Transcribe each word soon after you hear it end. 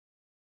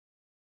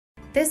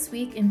This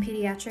week in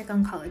Pediatric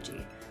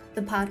Oncology,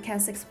 the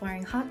podcast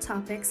exploring hot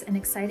topics and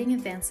exciting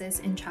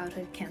advances in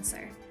childhood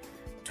cancer.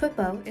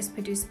 TWIPO is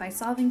produced by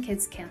Solving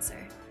Kids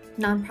Cancer,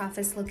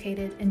 nonprofits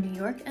located in New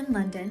York and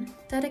London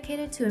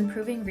dedicated to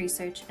improving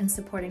research and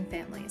supporting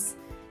families,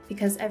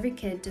 because every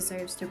kid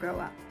deserves to grow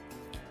up.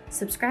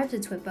 Subscribe to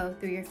TWIPO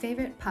through your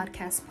favorite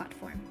podcast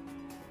platform.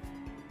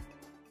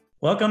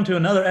 Welcome to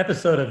another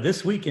episode of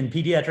This Week in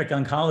Pediatric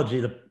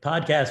Oncology, the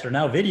podcast or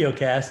now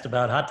videocast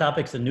about hot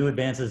topics and new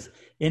advances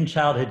in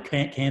childhood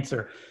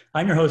cancer.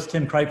 I'm your host,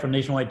 Tim Kripe from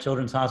Nationwide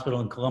Children's Hospital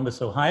in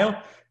Columbus, Ohio,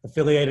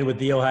 affiliated with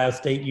The Ohio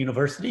State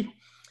University.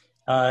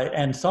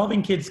 And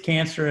Solving Kids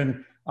Cancer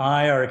and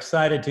I are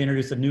excited to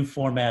introduce a new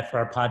format for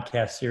our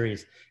podcast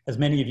series. As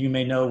many of you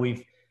may know,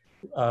 we've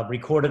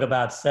recorded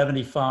about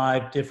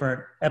 75 different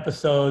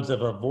episodes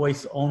of a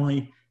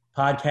voice-only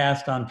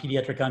podcast on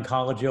pediatric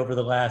oncology over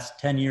the last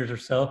 10 years or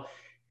so.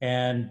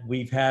 And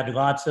we've had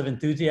lots of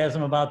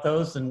enthusiasm about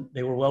those, and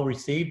they were well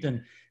received.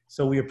 And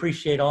so we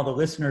appreciate all the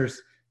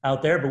listeners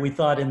out there, but we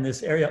thought in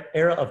this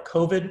era of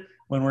COVID,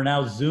 when we're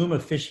now Zoom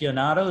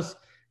aficionados,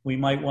 we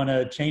might want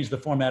to change the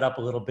format up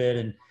a little bit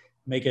and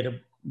make it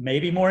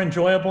maybe more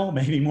enjoyable,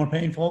 maybe more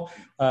painful,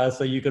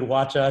 so you could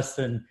watch us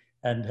and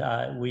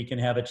we can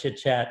have a chit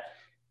chat.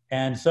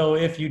 And so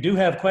if you do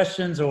have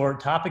questions or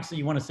topics that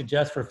you want to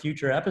suggest for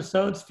future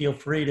episodes, feel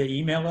free to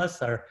email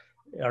us. Our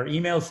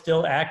email is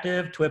still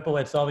active,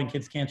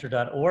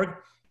 twipo@solvingkidscancer.org.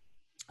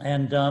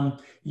 And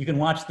you can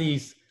watch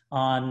these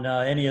on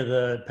any of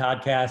the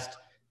podcast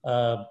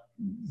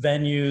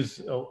venues.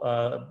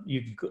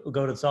 You can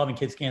go to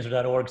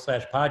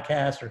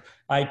solvingkidscancer.org/podcast or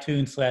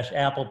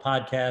iTunes/Apple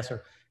Podcasts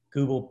or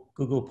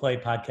Google Play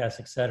Podcasts,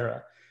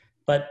 etc.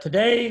 But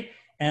today,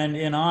 and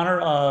in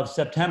honor of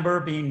September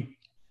being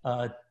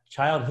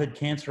Childhood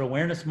Cancer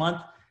Awareness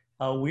Month,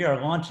 we are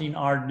launching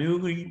our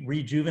newly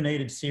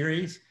rejuvenated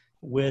series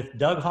with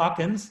Doug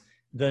Hawkins,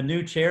 the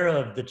new chair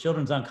of the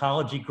Children's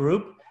Oncology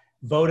Group,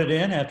 voted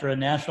in after a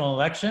national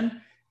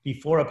election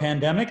before a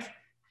pandemic.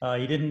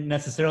 He didn't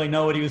necessarily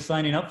know what he was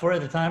signing up for at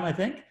the time, I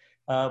think,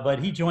 but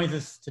he joins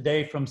us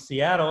today from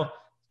Seattle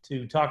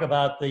to talk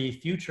about the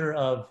future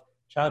of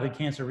childhood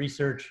cancer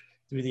research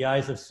through the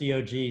eyes of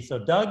COG. So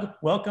Doug,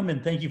 welcome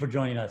and thank you for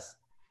joining us.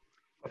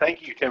 Well,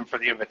 thank you, Tim, for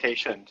the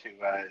invitation to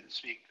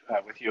speak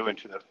with you and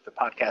to the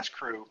podcast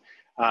crew.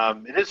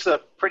 It is a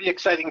pretty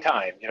exciting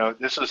time. You know,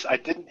 I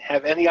didn't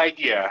have any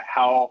idea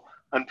how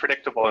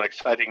unpredictable and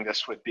exciting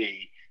this would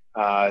be.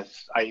 I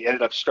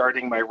ended up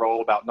starting my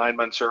role about 9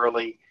 months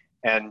early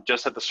and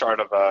just at the start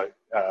of a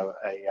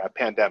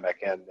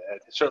pandemic. And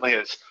it certainly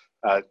has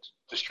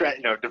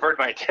diverted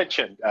my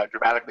attention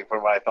dramatically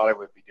from what I thought I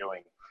would be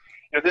doing.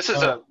 You know, this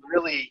is a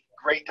really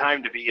great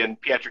time to be in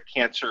pediatric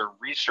cancer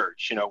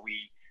research. You know,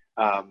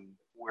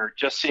 we're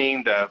just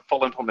seeing the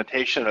full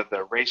implementation of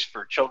the Race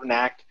for Children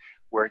Act,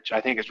 which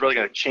I think is really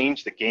going to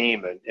change the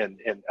game and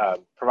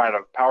provide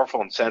a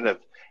powerful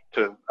incentive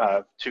to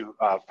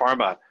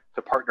pharma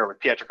to partner with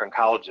pediatric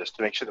oncologists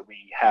to make sure that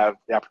we have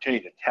the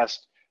opportunity to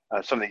test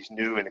some of these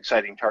new and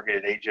exciting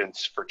targeted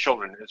agents for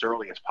children as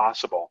early as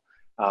possible.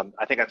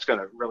 I think that's going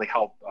to really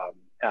help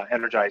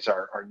energize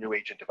our new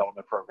agent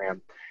development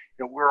program.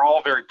 You know, we're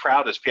all very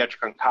proud as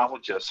pediatric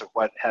oncologists of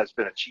what has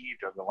been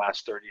achieved over the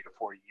last 30 to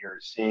 40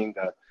 years, seeing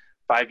the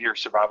 5-year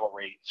survival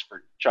rates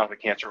for childhood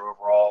cancer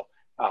overall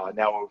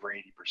now over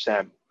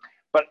 80%.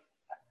 But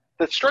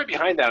the story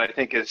behind that, I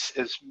think, is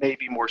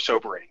maybe more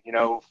sobering. You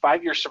know,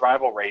 5-year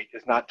survival rate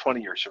is not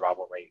 20-year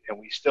survival rate, and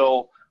we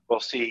still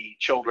will see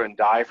children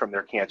die from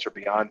their cancer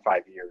beyond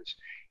 5 years.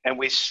 And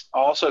we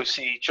also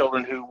see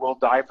children who will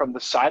die from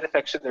the side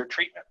effects of their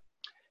treatment.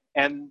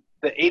 And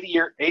the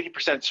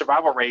 80%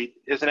 survival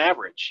rate is an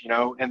average, you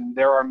know, and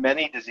there are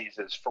many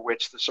diseases for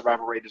which the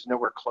survival rate is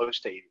nowhere close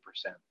to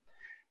 80%.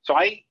 So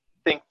I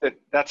think that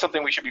that's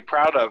something we should be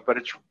proud of, but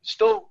it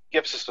still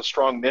gives us a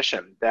strong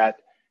mission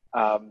that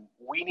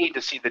we need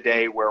to see the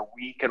day where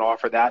we can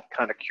offer that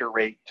kind of cure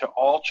rate to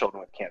all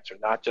children with cancer,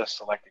 not just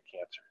selected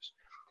cancers.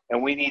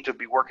 And we need to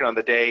be working on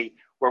the day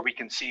where we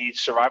can see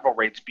survival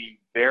rates be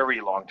very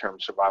long-term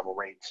survival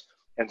rates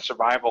and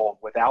survival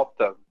without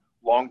the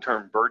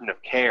long-term burden of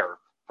care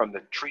from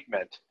the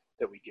treatment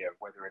that we give,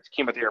 whether it's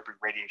chemotherapy,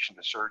 radiation,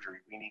 or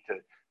surgery. We need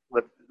to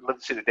live to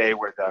see the day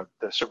where the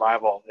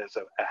survival is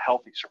a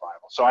healthy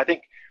survival. So I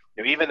think,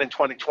 you know, even in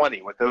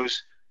 2020, with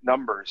those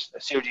numbers,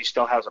 COG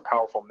still has a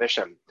powerful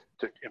mission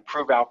to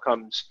improve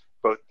outcomes,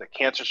 both the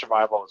cancer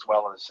survival as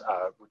well as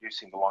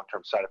reducing the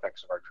long-term side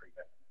effects of our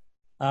treatment.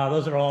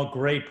 Those are all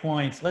great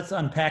points. Let's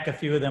unpack a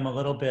few of them a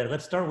little bit.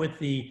 Let's start with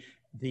the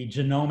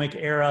genomic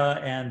era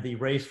and the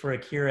Race for a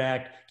Cure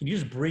Act. Can you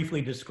just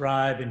briefly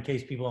describe, in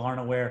case people aren't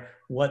aware,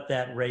 what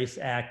that RACE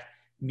Act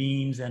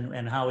means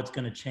and how it's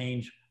going to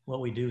change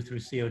what we do through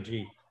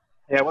COG?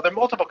 Yeah, well, there are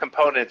multiple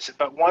components,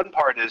 but one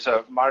part is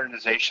a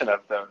modernization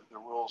of the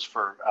rules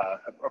for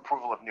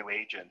approval of new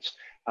agents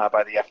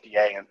by the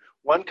FDA. And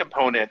one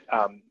component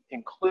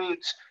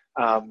includes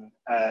the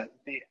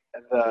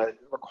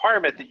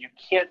requirement that you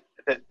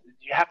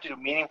have to do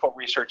meaningful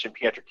research in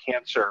pediatric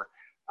cancer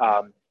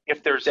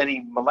if there's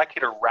any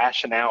molecular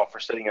rationale for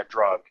studying a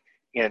drug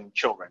in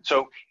children.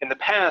 So in the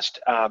past,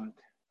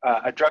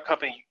 a drug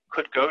company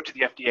could go to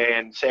the FDA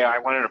and say, I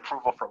want an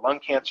approval for lung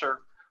cancer.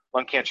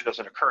 Lung cancer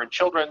doesn't occur in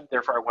children,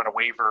 therefore I want a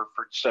waiver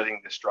for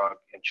studying this drug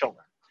in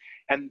children.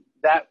 And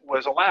that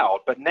was allowed.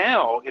 But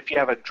now, if you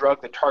have a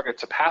drug that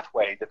targets a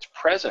pathway that's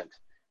present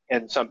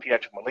in some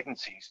pediatric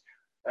malignancies,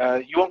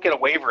 you won't get a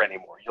waiver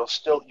anymore.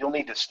 You'll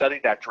need to study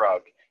that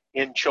drug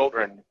in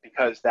children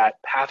because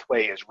that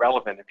pathway is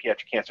relevant in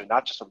pediatric cancer,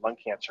 not just in lung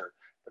cancer,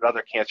 but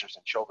other cancers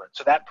in children.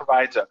 So that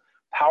provides a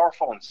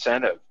powerful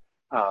incentive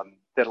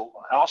that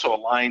also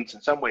aligns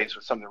in some ways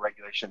with some of the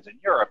regulations in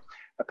Europe,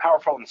 a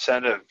powerful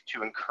incentive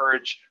to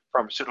encourage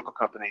pharmaceutical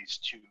companies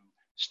to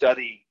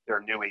study their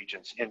new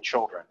agents in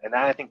children. And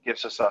that, I think,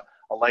 gives us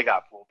a leg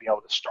up. We'll be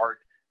able to start,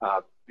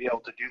 be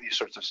able to do these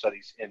sorts of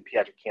studies in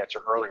pediatric cancer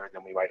earlier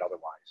than we might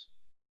otherwise.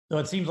 So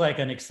it seems like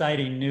an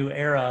exciting new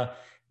era,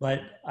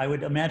 but I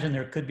would imagine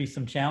there could be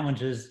some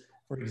challenges.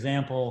 For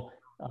example,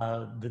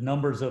 the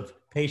numbers of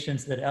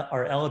patients that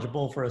are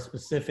eligible for a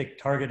specific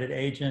targeted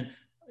agent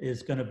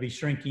is going to be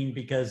shrinking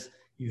because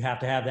you have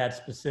to have that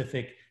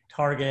specific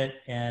target,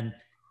 and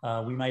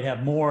we might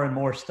have more and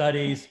more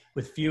studies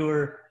with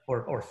fewer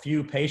or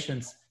few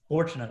patients,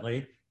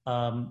 fortunately.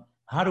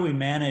 How do we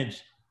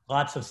manage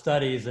lots of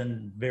studies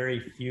and very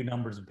few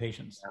numbers of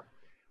patients?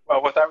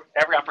 Well, with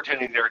every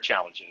opportunity, there are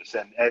challenges,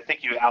 and I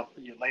think you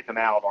laid them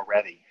out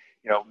already.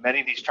 Many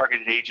of these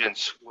targeted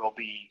agents will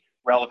be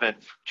relevant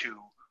to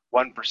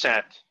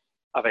 1%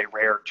 of a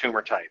rare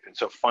tumor type, and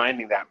so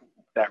finding that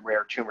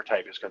rare tumor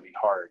type is going to be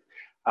hard.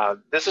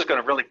 This is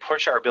going to really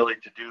push our ability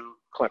to do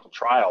clinical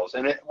trials,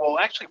 and it will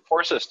actually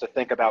force us to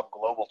think about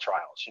global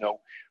trials.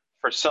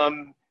 For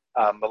some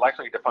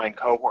molecularly defined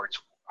cohorts,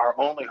 our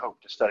only hope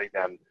to study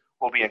them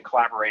will be in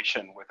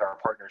collaboration with our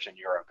partners in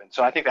Europe. And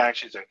so I think that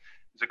actually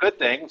is a good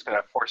thing. It's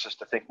going to force us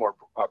to think more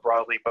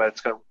broadly, but it's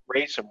going to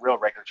raise some real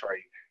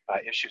regulatory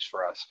issues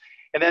for us.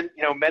 And then,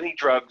 many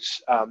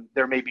drugs,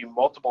 there may be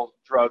multiple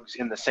drugs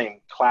in the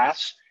same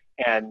class,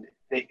 and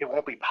it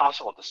won't be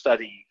possible to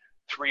study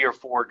 3 or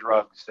 4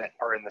 drugs that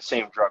are in the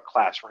same drug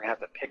class. We're going to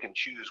have to pick and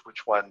choose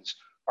which ones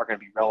are going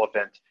to be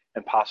relevant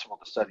and possible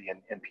to study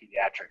in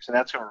pediatrics. And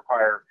that's going to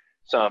require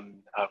some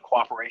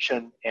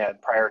cooperation and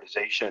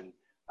prioritization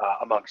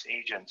amongst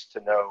agents to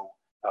know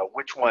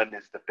which one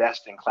is the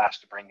best in class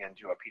to bring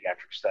into a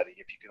pediatric study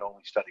if you can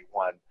only study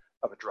one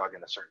of a drug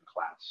in a certain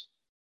class.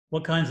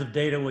 What kinds of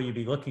data will you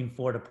be looking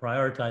for to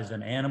prioritize?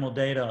 An animal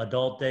data,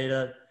 adult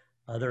data,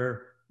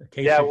 other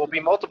cases? Yeah, it will be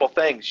multiple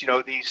things.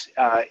 These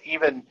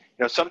even,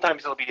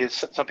 sometimes it'll be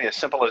something as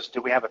simple as,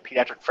 do we have a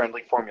pediatric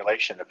friendly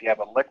formulation? If you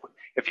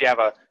have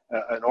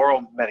an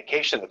oral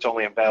medication that's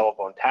only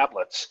available in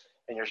tablets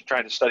and you're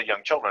trying to study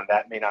young children,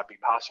 that may not be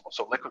possible.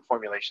 So liquid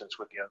formulations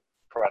would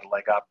provide a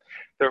leg up.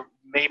 There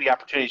may be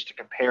opportunities to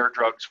compare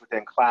drugs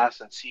within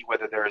class and see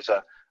whether there is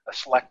a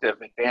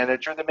selective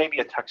advantage, or there may be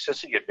a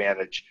toxicity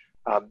advantage.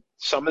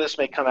 Some of this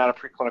may come out of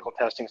preclinical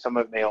testing. Some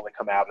of it may only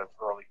come out of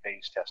early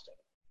phase testing.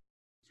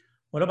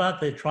 What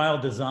about the trial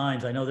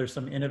designs? I know there's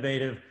some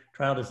innovative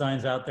trial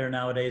designs out there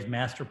nowadays,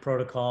 master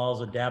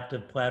protocols,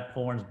 adaptive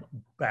platforms,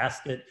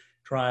 basket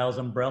trials,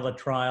 umbrella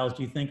trials.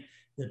 Do you think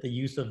that the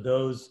use of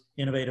those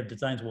innovative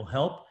designs will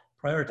help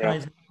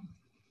prioritize?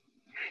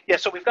 Yeah,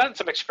 so we've gotten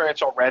some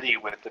experience already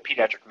with the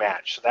pediatric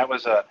match. So that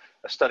was a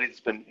study that's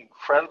been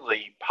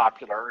incredibly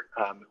popular.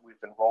 We've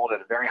enrolled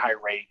at a very high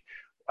rate.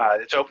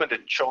 It's open to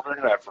children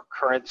who have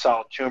recurrent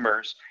solid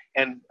tumors,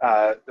 and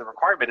the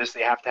requirement is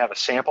they have to have a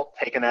sample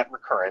taken at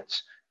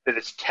recurrence, that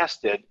is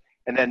tested,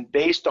 and then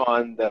based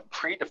on the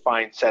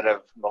predefined set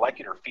of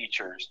molecular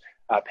features,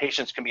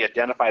 patients can be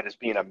identified as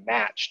being a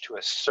match to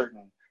a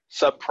certain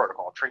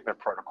sub-protocol, treatment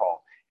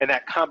protocol. And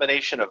that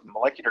combination of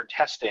molecular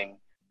testing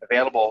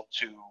available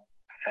to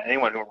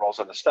anyone who enrolls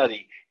in the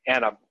study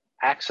and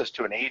access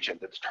to an agent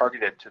that's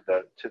targeted to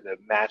the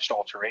matched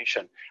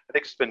alteration, I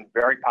think it's been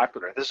very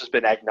popular. This has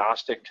been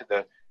agnostic to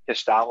the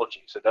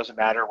histology, so it doesn't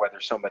matter whether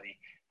somebody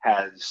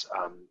has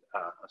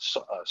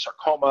a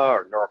sarcoma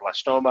or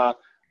neuroblastoma,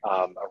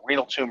 a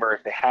renal tumor.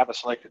 If they have a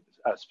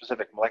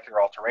specific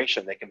molecular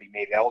alteration, they can be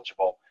made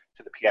eligible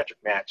to the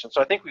pediatric match. And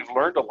so I think we've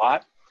learned a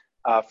lot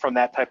from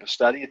that type of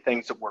study,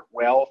 things that work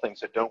well, things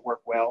that don't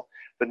work well.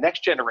 The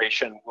next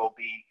generation will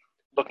be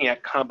looking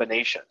at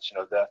combinations.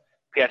 The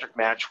pediatric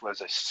match was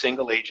a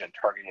single agent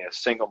targeting a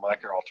single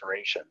molecular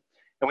alteration.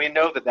 And we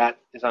know that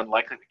is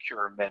unlikely to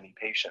cure many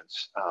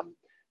patients.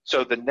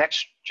 So the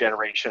next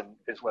generation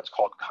is what's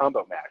called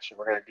combo match. And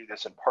we're going to do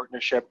this in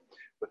partnership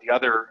with the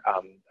other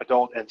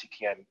adult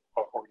NCTN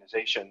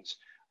organizations,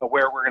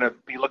 where we're going to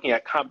be looking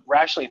at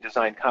rationally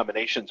designed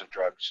combinations of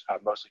drugs,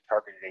 mostly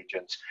targeted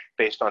agents,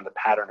 based on the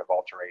pattern of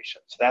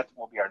alteration. So that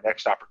will be our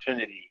next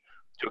opportunity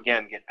to,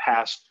 again, get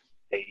past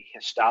a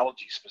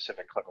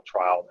histology-specific clinical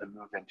trial and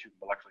move into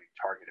molecularly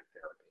targeted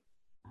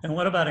therapy. And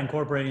what about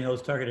incorporating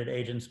those targeted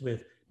agents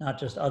with not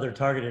just other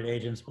targeted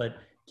agents, but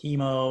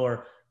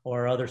chemo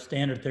or other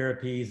standard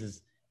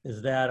therapies?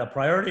 Is that a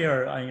priority,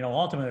 or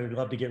ultimately we'd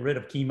love to get rid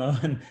of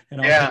chemo and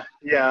all that?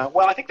 Yeah.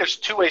 Well, I think there's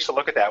two ways to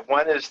look at that.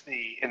 One is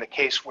in the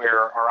case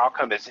where our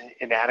outcome is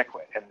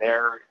inadequate, and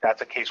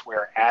that's a case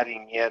where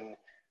adding in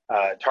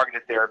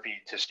targeted therapy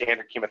to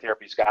standard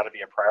chemotherapy has got to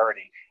be a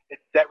priority.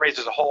 That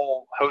raises a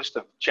whole host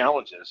of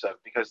challenges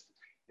because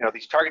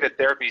these targeted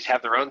therapies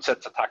have their own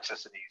sets of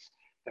toxicities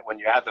that when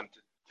you add them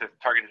to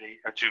targeted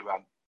or to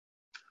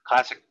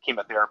classic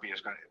chemotherapy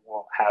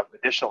will have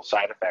additional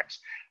side effects.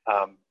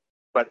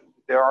 But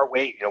there are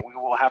ways, we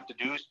will have to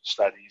do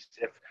studies.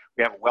 If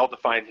we have a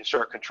well-defined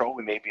historic control,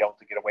 we may be able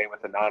to get away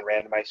with a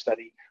non-randomized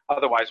study.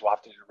 Otherwise, we'll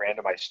have to do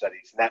randomized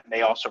studies. And that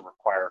may also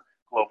require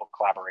global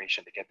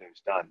collaboration to get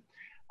those done.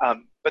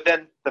 But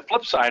then the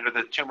flip side are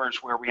the tumors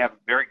where we have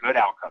very good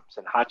outcomes.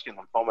 And Hodgkin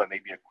lymphoma may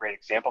be a great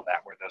example of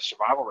that, where the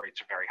survival rates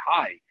are very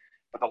high,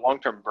 but the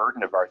long-term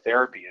burden of our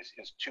therapy is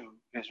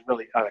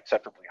really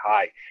unacceptably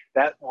high.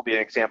 That will be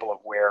an example of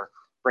where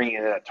bringing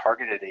in a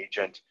targeted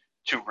agent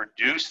to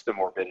reduce the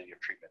morbidity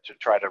of treatment, to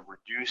try to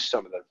reduce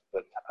some of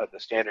the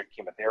standard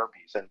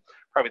chemotherapies. And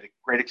probably the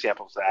great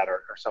examples of that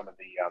are some of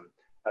the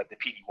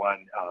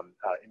PD-1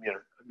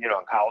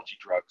 immuno-oncology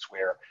drugs,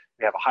 where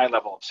we have a high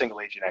level of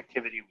single-agent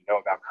activity. We know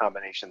about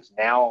combinations.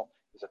 Now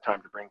is a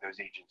time to bring those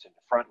agents into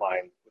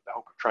frontline with the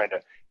hope of trying to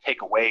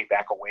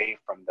back away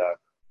from the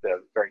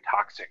very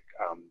toxic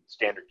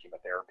standard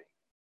chemotherapy.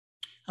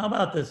 How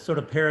about this sort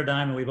of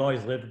paradigm we've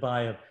always lived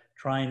by of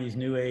trying these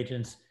new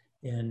agents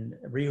in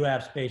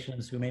relapse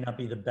patients who may not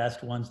be the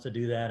best ones to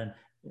do that, and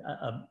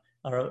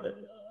our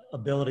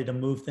ability to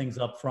move things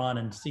up front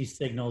and see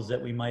signals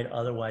that we might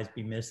otherwise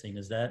be missing?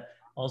 Is that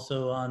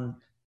also on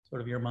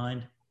sort of your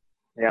mind?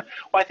 Yeah,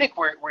 well, I think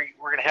we're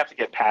going to have to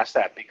get past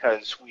that,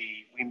 because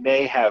we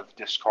may have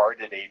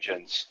discarded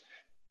agents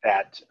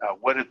that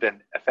would have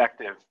been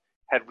effective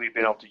had we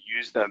been able to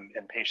use them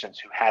in patients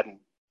who hadn't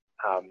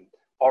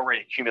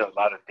already accumulated a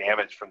lot of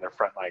damage from their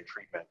frontline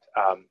treatment.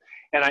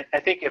 And I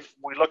think if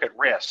we look at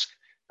risk,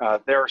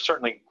 there are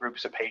certainly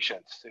groups of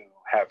patients who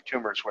have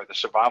tumors where the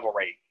survival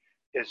rate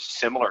is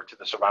similar to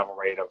the survival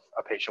rate of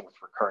a patient with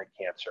recurrent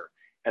cancer.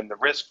 And the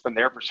risk from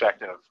their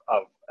perspective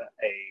of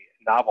a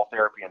novel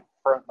therapy and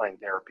frontline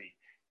therapy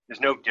is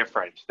no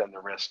different than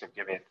the risk of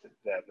giving it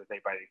that they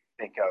might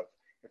think of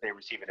if they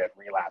receive it at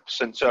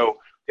relapse. And so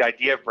the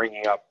idea of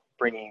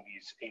bringing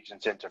these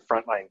agents into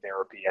frontline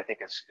therapy, I think,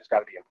 has got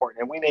to be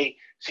important. And we may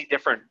see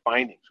different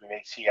findings. We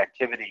may see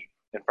activity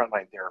in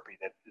frontline therapy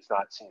that is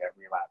not seen at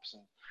relapse.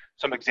 And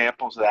some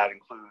examples of that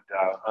include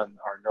on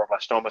our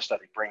neuroblastoma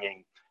study,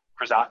 bringing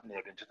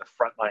crizotinib into the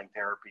frontline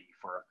therapy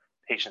for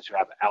patients who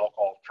have ALK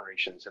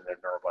alterations in their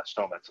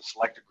neuroblastoma. It's a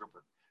selected group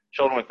of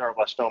children with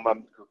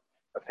neuroblastoma, group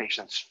of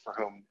patients for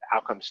whom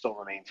outcome still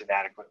remains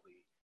inadequately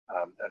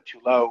too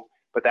low.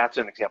 But that's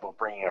an example of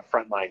bringing a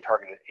frontline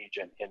targeted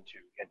agent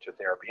into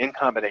therapy in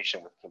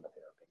combination with chemotherapy.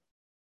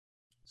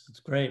 It's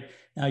great.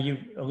 Now, you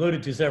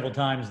alluded to several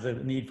times the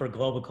need for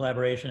global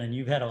collaboration, and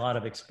you've had a lot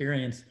of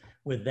experience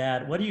with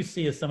that. What do you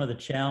see as some of the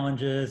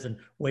challenges and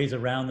ways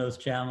around those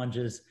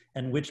challenges,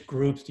 and which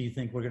groups do you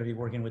think we're going to be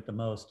working with the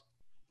most?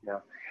 Yeah,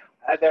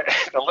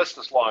 the list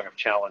is long of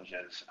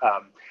challenges.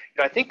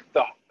 I think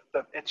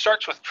it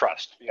starts with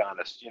trust, to be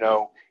honest.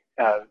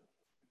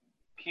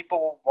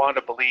 People want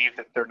to believe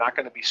that they're not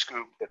going to be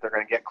scooped, that they're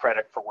going to get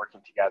credit for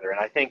working together.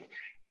 And I think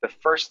the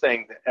first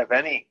thing of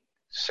any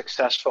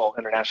successful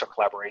international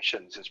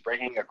collaborations is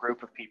bringing a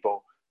group of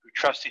people who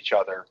trust each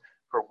other,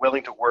 who are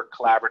willing to work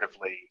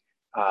collaboratively.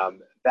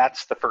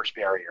 That's the first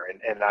barrier.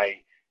 And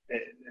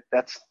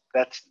that's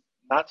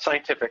not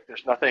scientific.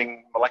 There's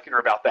nothing molecular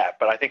about that.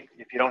 But I think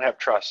if you don't have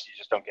trust, you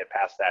just don't get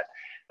past that.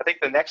 I think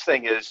the next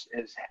thing is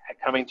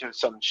coming to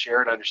some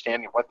shared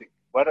understanding of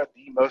what are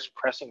the most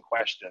pressing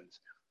questions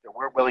that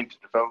we're willing to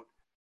devote,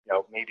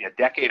 maybe a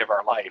decade of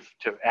our life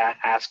to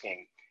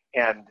asking.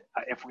 And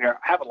if we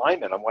have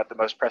alignment on what the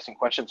most pressing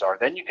questions are,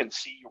 then you can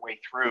see your way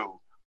through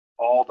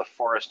all the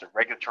forest of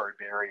regulatory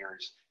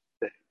barriers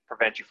that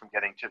prevent you from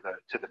getting to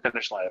the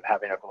finish line of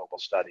having a global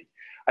study.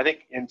 I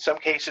think in some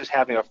cases,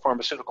 having a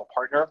pharmaceutical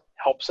partner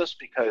helps us,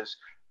 because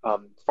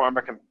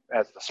pharma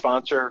as the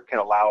sponsor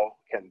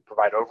can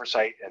provide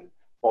oversight in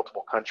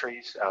multiple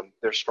countries.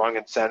 There's strong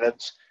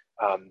incentives,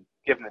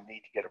 given the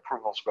need to get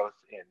approvals both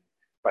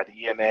by the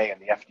EMA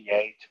and the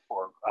FDA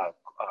for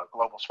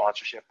global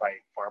sponsorship by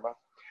pharma.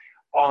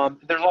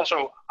 There's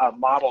also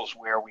models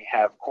where we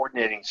have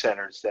coordinating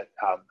centers that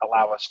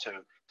allow us to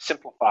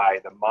simplify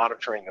the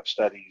monitoring of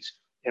studies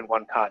in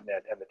one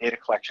continent and the data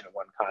collection in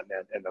one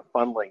continent and the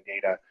funneling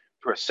data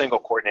through a single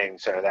coordinating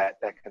center that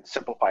can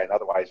simplify an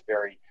otherwise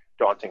very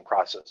daunting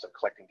process of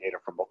collecting data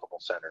from multiple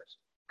centers.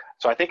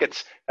 So I think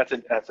that's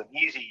an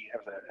easy,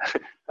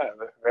 a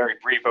very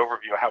brief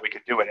overview of how we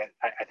could do it.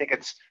 I think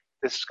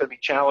this is going to be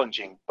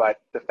challenging,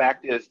 but the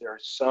fact is there are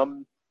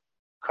some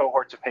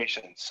cohorts of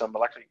patients, some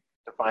molecularly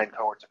defined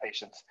cohorts of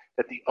patients,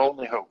 that the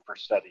only hope for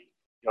study,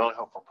 the only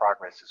hope for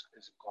progress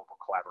is global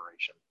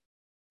collaboration.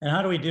 And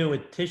how do we do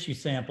with tissue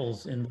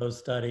samples in those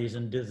studies?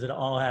 And does it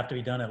all have to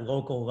be done at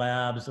local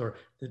labs, or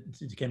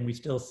can we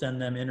still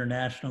send them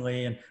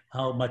internationally? And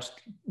how much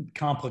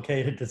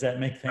complicated does that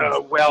make things?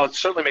 Well, it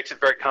certainly makes it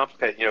very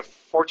complicated. You know,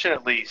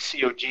 fortunately,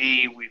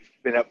 COG, we've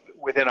been up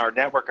within our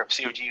network of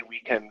COG,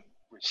 we can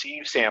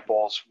receive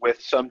samples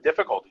with some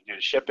difficulty due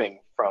to shipping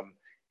from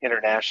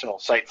international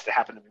sites that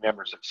happen to be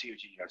members of COG.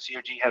 You know,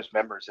 COG has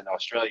members in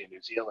Australia,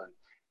 New Zealand,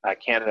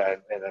 Canada,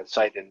 and a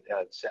site in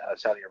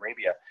Saudi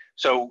Arabia.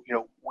 So, you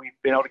know, we've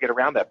been able to get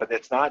around that, but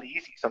it's not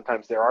easy.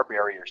 Sometimes there are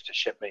barriers to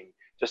shipping,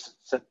 just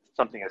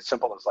something as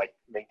simple as like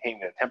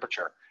maintaining the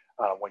temperature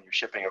when you're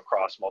shipping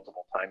across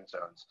multiple time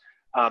zones.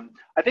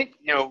 I think,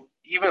 you know,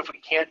 even if we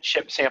can't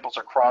ship samples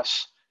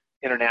across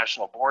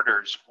international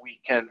borders, we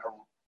can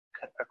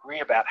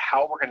agree about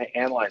how we're going to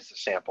analyze the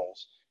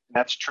samples. And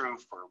that's true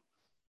for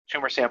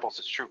tumor samples,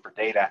 it's true for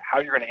data, how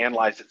you're going to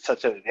analyze it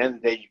such that at the end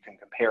of the day you can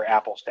compare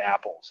apples to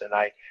apples. And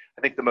I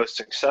think the most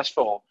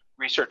successful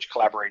research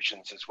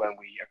collaborations is when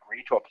we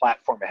agree to a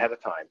platform ahead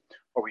of time,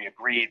 or we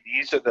agree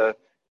these are the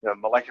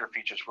molecular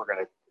features we're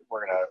going to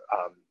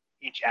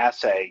each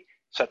assay,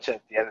 such that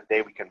at the end of the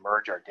day we can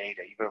merge our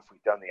data, even if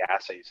we've done the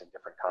assays in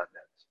different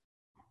continents.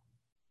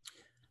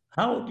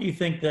 How do you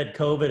think that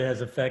COVID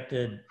has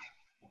affected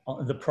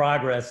the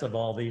progress of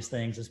all these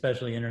things,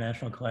 especially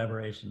international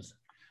collaborations?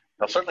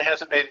 Well, it certainly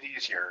hasn't made it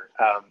easier.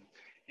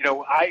 You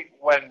know,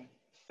 when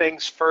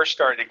things first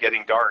started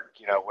getting dark,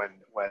 you know,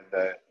 when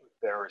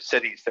there were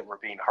cities that were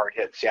being hard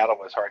hit, Seattle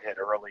was hard hit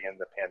early in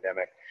the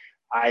pandemic,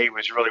 I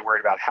was really worried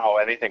about how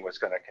anything was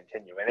going to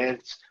continue. And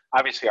it's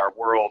obviously our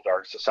world,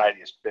 our society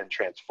has been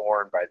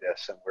transformed by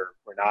this, and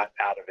we're not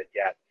out of it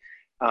yet.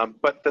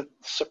 But the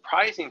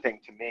surprising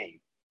thing to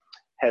me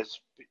has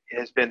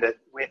been that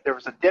there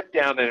was a dip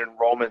down in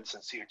enrollments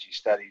in COG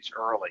studies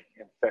early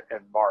in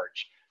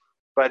March.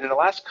 But in the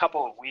last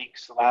couple of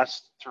weeks,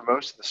 through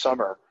most of the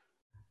summer,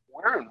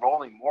 we're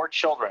enrolling more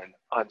children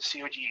on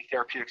COG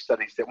therapeutic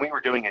studies than we were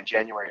doing in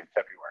January and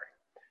February.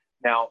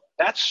 Now,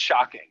 that's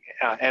shocking.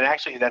 And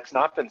actually, that's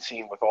not been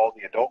seen with all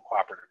the adult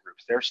cooperative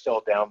groups. They're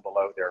still down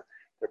below their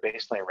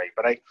baseline rate.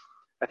 But I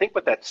think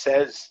what that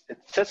says, it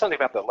says something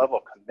about the level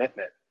of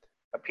commitment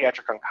of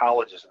pediatric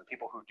oncologists and the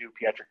people who do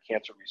pediatric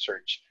cancer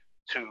research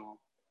to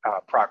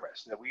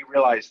progress. That we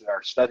realize that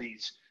our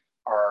studies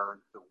are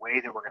the way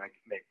that we're going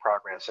to make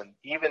progress. And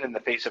even in the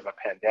face of a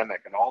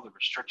pandemic and all the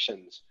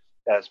restrictions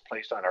that is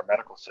placed on our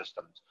medical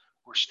systems,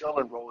 we're still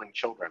enrolling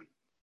children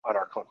on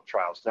our clinical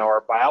trials. Now,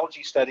 our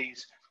biology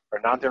studies, our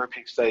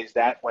non-therapeutic studies,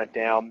 that went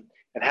down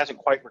and hasn't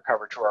quite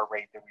recovered to our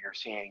rate that we are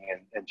seeing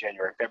in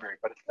January and February,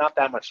 but it's not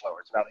that much lower.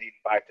 It's about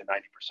 85 to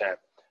 90%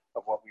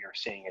 of what we are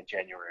seeing in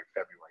January and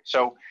February.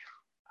 So,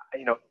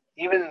 you know,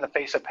 even in the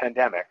face of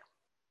pandemic,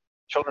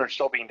 children are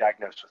still being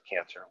diagnosed with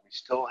cancer. We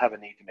still have a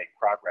need to make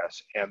progress.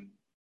 And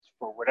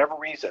for whatever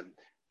reason,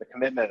 the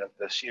commitment of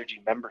the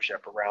COG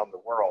membership around the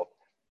world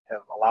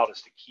have allowed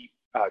us to keep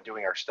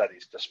doing our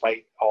studies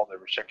despite all the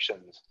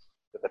restrictions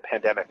that the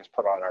pandemic has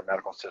put on our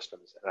medical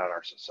systems and on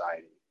our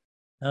society.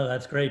 Oh,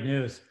 that's great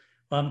news.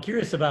 Well, I'm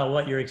curious about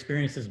what your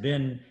experience has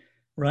been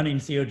running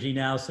COG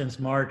now since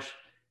March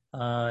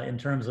in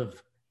terms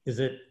of,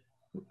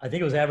 I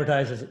think it was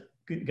advertised as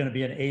going to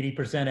be an 80%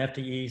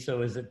 FTE,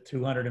 so is it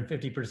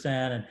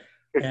 250%?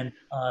 And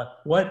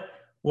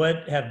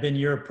what have been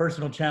your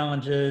personal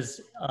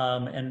challenges,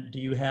 and do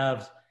you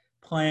have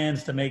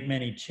plans to make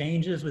many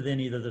changes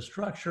within either the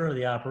structure or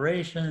the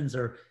operations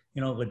or,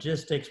 you know,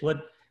 logistics?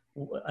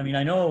 I mean,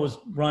 I know it was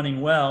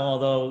running well,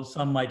 although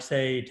some might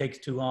say it takes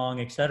too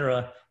long, et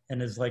cetera,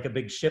 and is like a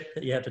big ship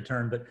that you have to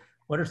turn. But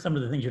what are some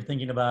of the things you're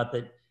thinking about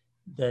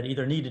that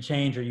either need to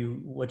change or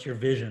what's your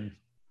vision?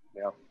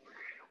 Yeah.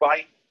 Well,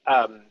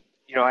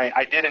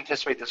 I did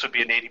anticipate this would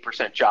be an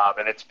 80% job,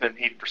 and it's been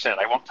 80%.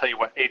 I won't tell you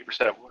what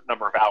 80%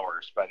 number of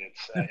hours, but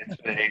it's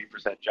been an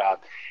 80% job.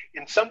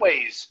 In some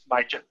ways,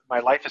 my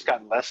life has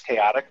gotten less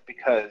chaotic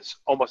because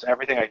almost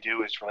everything I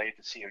do is related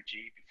to COG.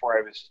 Before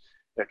I was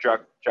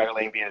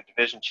juggling being a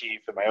division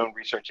chief and my own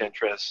research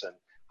interests and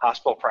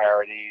hospital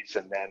priorities,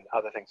 and then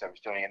other things I was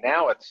doing. And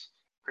now it's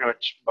pretty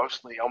much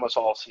mostly almost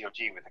all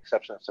COG, with the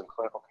exception of some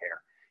clinical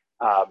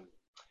care.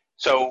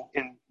 So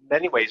in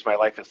many ways, my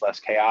life is less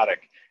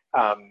chaotic.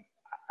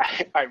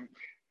 I'm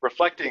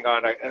reflecting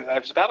on it. I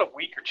was about a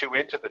week or two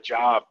into the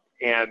job,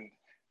 and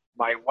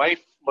my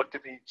wife looked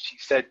at me and she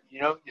said,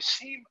 you know, you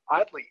seem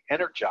oddly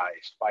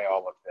energized by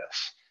all of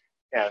this.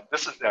 And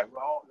this is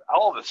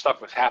all of this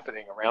stuff was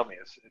happening around me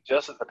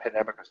just as the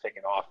pandemic was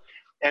taking off.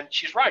 And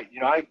she's right.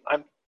 You know,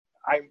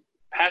 I'm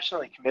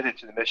passionately committed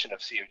to the mission of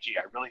COG.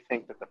 I really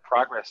think that the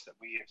progress that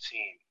we have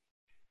seen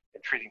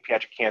in treating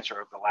pediatric cancer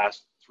over the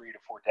last 3 to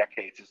 4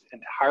 decades is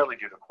entirely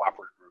due to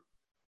cooperative group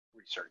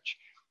research.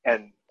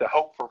 And the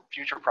hope for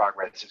future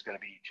progress is going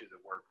to be to the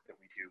work that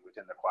we do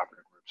within the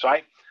cooperative group. So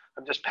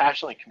I'm just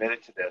passionately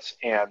committed to this.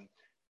 And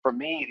for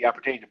me, the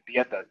opportunity to be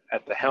at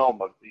the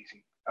helm of these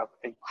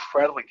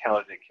incredibly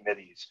talented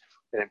committees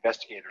and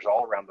investigators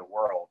all around the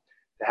world,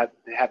 to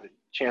have the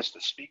chance to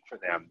speak for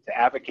them, to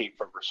advocate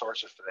for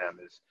resources for them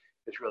is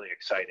really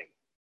exciting.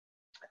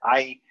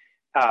 I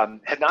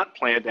had not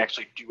planned to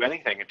actually do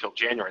anything until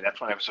January. That's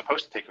when I was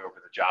supposed to take over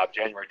the job,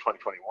 January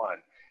 2021.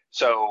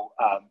 So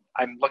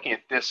I'm looking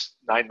at this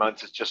 9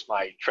 months as just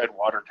my tread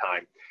water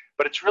time.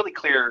 But it's really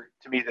clear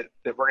to me that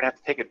we're going to have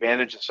to take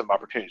advantage of some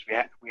opportunities.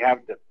 We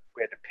had to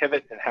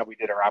pivot in how we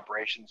did our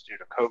operations due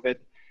to COVID,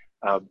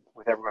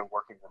 with everyone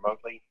working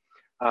remotely.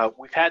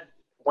 We've had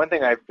one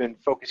thing I've been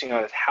focusing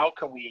on is how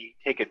can we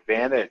take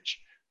advantage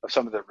of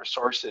some of the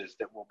resources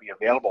that will be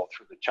available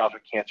through the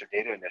Childhood Cancer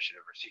Data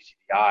Initiative, or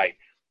CCDI.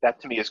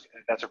 That to me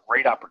that's a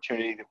great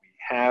opportunity that we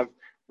have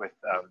with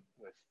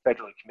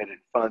federally committed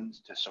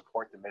funds to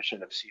support the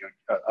mission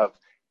of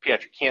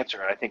pediatric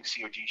cancer, and I think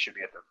COG should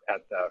be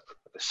at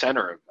the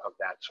center of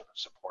that sort of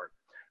support.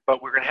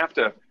 But we're going to have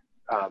to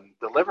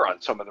deliver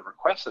on some of the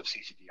requests of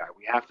CCDI.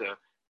 We have to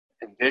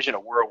envision a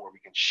world where we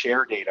can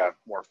share data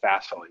more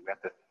facilely. We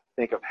have to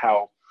think of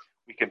how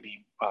we can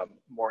be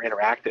more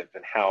interactive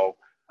and how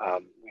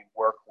we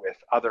work with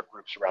other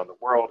groups around the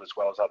world as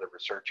well as other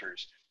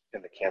researchers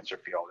in the cancer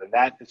field. And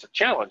that is a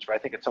challenge, but I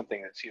think it's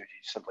something that COG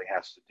simply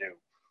has to do.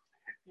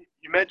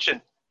 You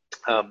mentioned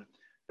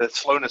the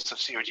slowness of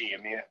COG.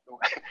 I mean,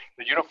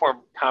 the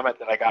uniform comment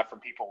that I got from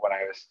people when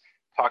I was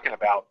talking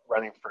about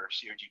running for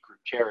COG group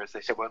chair is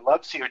they said, well, I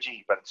love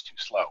COG, but it's too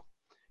slow.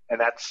 And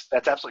that's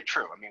absolutely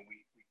true. I mean,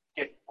 we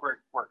get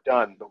work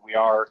done, but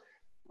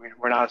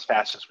we're not as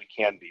fast as we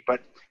can be.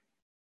 But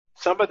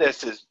some of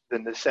this is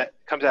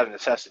comes out of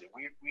necessity.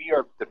 We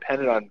are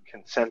dependent on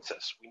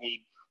consensus. We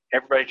need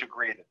everybody to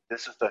agree that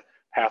this is the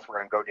path we're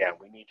going to go down.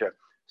 We need to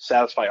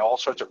satisfy all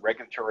sorts of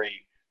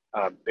regulatory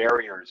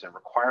barriers and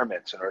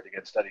requirements in order to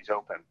get studies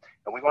open.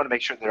 And we want to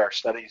make sure that our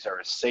studies are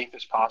as safe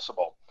as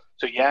possible.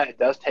 So yeah, it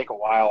does take a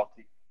while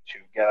to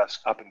get us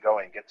up and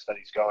going, get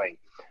studies going.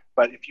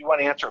 But if you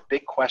want to answer a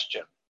big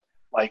question,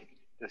 like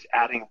does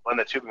adding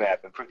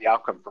blinatumomab improve the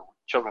outcome for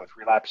children with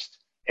relapsed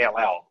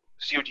ALL,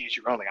 COG is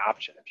your only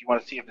option. If you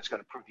want to see if it's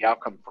going to improve the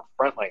outcome for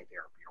frontline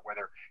therapy, or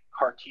whether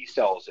CAR T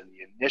cells in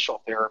the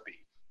initial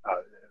therapy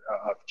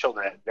of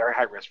children at very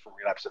high risk for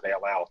relapse of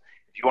ALL,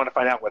 if you want to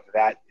find out whether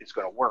that is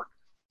going to work,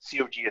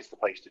 COG is the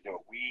place to do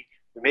it. We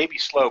may be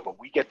slow, but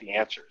we get the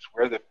answers.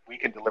 We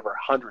can deliver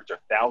hundreds or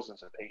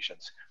thousands of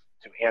patients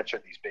to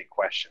answer these big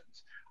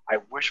questions. I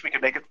wish we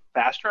could make it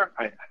faster.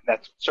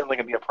 That's certainly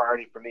going to be a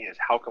priority for me, is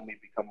how can we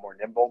become more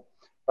nimble?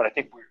 But I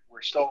think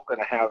we're still going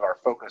to have our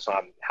focus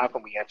on how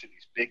can we answer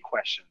these big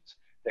questions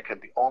that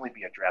can only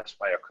be addressed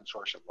by a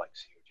consortium like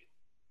COG.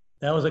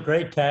 That was a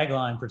great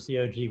tagline for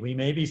COG. We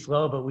may be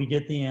slow, but we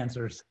get the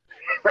answers.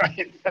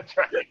 Right, that's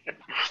right.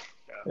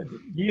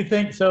 Do you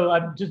think, so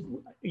I'm just,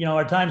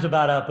 our time's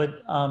about up,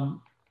 but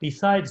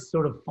besides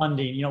sort of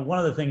funding, one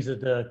of the things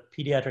that the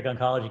pediatric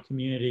oncology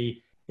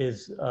community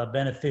is a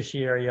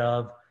beneficiary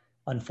of,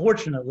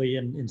 unfortunately,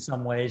 in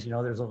some ways,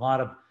 there's a lot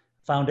of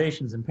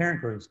foundations and parent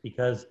groups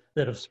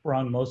that have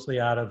sprung mostly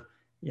out of,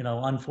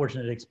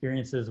 unfortunate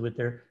experiences with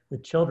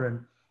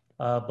children.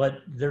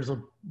 But there's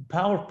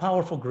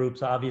powerful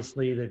groups,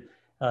 obviously,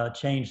 that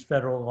changed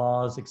federal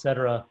laws, et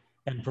cetera,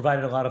 and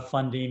provided a lot of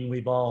funding.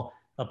 We've all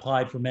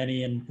applied for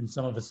many, and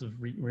some of us have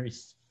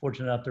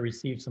fortunate enough to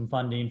receive some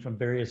funding from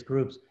various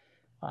groups.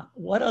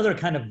 What other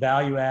kind of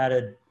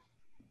value-added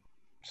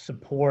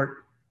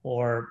support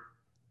or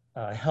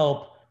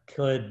help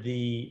could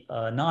the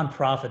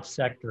nonprofit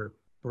sector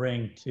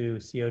bring to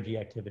COG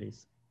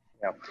activities?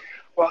 Yeah,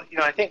 well,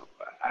 I think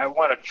I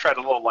want to tread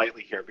a little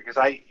lightly here, because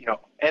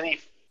any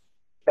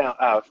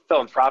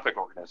philanthropic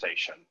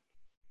organization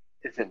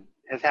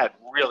has had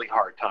really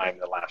hard time in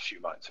the last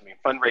few months. I mean,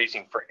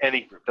 fundraising for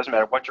any group, doesn't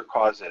matter what your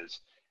cause is,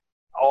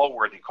 all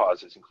worthy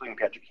causes, including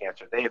pediatric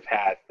cancer, they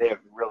have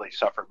really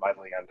suffered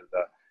mightily under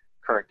the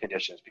current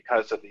conditions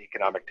because of the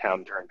economic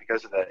downturn,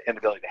 because of the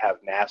inability to have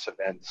mass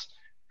events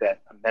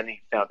that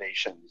many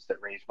foundations that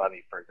raise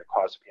money for the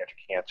cause of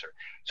pediatric cancer.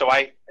 So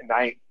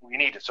we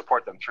need to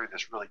support them through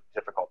this really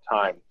difficult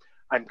time.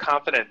 I'm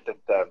confident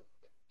that the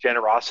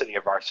generosity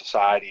of our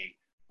society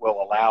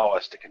will allow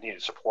us to continue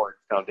to support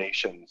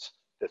foundations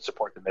that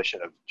support the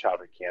mission of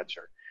childhood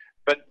cancer.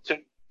 But to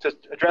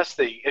address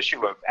the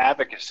issue of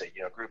advocacy,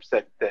 groups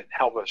that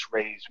help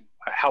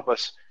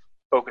us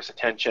focus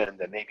attention,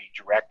 that maybe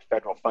direct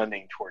federal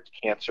funding towards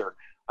cancer,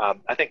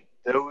 I think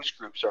those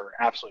groups are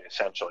absolutely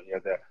essential.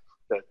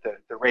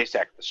 The RACE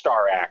Act, the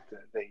STAR Act,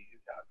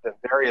 the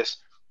various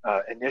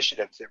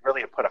initiatives that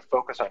really have put a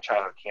focus on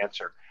childhood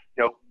cancer.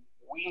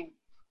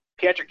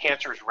 Pediatric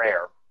cancer is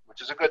rare,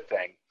 which is a good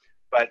thing,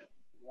 but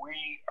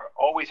we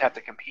always have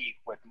to compete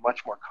with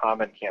much more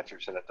common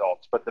cancers in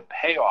adults. But the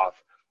payoff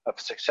of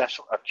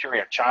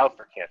curing a child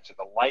for cancer,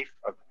 the life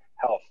of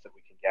health that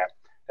we can get,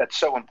 that's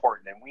so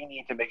important. And we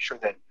need to make sure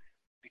that,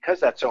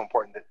 because that's so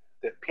important,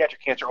 that pediatric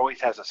cancer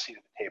always has a seat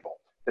at the table,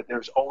 that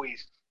there's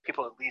always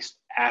people at least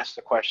ask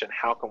the question,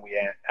 how can we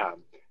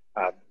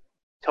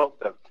tilt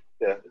the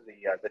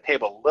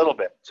table a little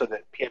bit so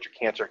that pediatric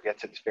cancer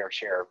gets its fair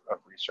share of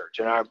research.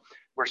 And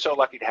we're so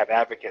lucky to have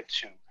advocates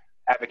who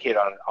advocate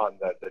on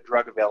the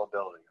drug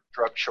availability,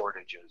 drug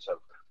shortages,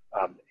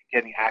 of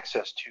getting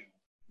access to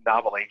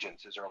novel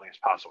agents as early as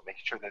possible,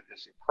 making sure that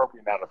there's the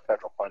appropriate amount of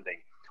federal funding.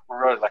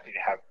 we're really lucky to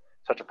have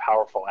such a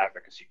powerful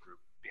advocacy group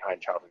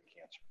behind childhood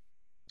cancer.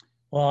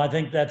 Well, I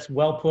think that's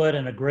well put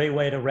and a great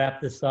way to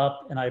wrap this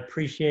up. And I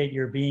appreciate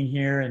your being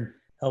here and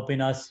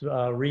helping us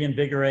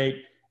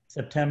reinvigorate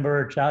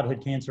September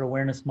Childhood Cancer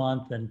Awareness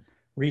Month and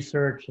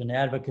research and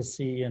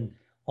advocacy and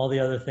all the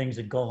other things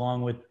that go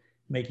along with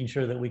making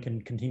sure that we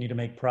can continue to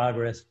make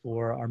progress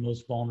for our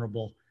most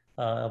vulnerable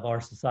of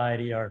our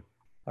society, our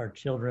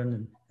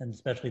children, and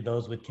especially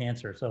those with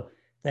cancer. So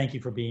thank you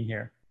for being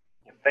here.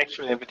 Thanks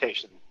for the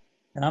invitation.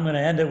 And I'm going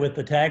to end it with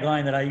the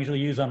tagline that I usually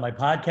use on my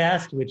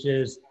podcast, which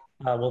is,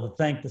 to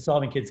thank the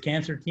Solving Kids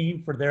Cancer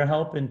team for their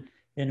help in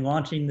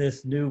launching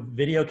this new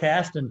video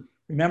cast. And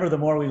remember, the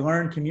more we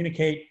learn,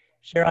 communicate,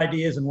 share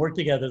ideas, and work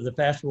together, the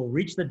faster we'll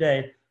reach the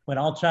day when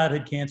all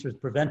childhood cancer is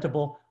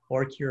preventable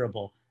or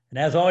curable. And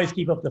as always,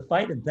 keep up the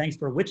fight, and thanks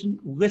for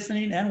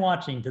listening and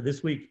watching to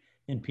This Week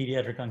in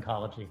Pediatric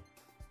Oncology.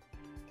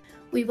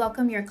 We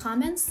welcome your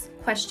comments,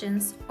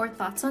 questions, or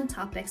thoughts on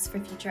topics for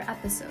future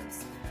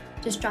episodes.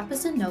 Just drop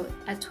us a note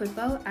at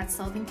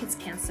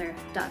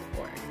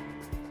twitbo@solvingkidscancer.org.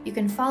 You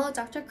can follow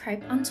Dr.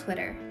 Kripe on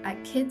Twitter at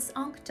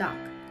KidsOncDoc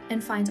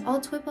and find all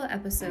TWIPO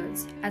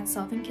episodes at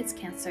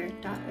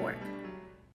solvingkidscancer.org.